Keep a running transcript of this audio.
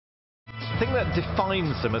thing that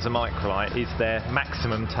defines them as a microlight is their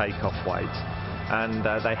maximum takeoff weight, and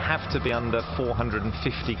they have to be under 450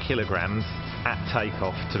 kilograms at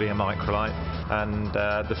takeoff to be a microlight, and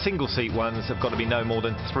the single seat ones have got to be no more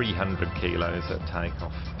than 300 kilos at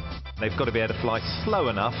takeoff. They've got to be able to fly slow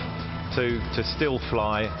enough to still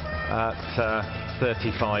fly at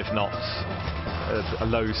 35 knots at a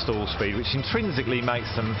low stall speed, which intrinsically makes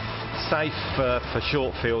them safe for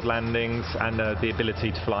short field landings, and the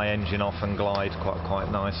ability to fly engine off and glide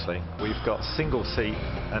quite nicely. We've got single seat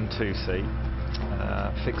and two seat,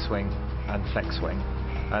 fixed wing and flex wing.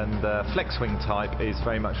 And the flex wing type is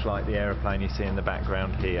very much like the aeroplane you see in the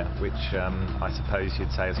background here, which I suppose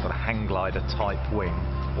you'd say has got a hang glider type wing,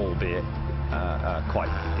 albeit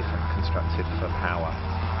quite different constructed for power.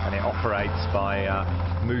 And it operates by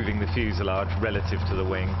moving the fuselage relative to the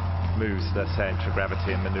wing, moves the centre of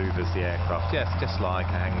gravity and manoeuvres the aircraft. Yes, just like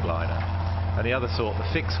a hang glider. And the other sort, the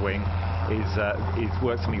fixed wing,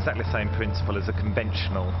 works on exactly the same principle as a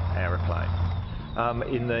conventional aeroplane.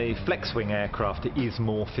 In the flex wing aircraft, it is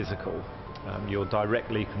more physical. You're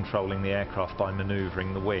directly controlling the aircraft by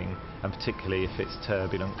manoeuvring the wing, and particularly if it's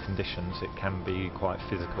turbulent conditions, it can be quite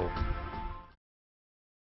physical.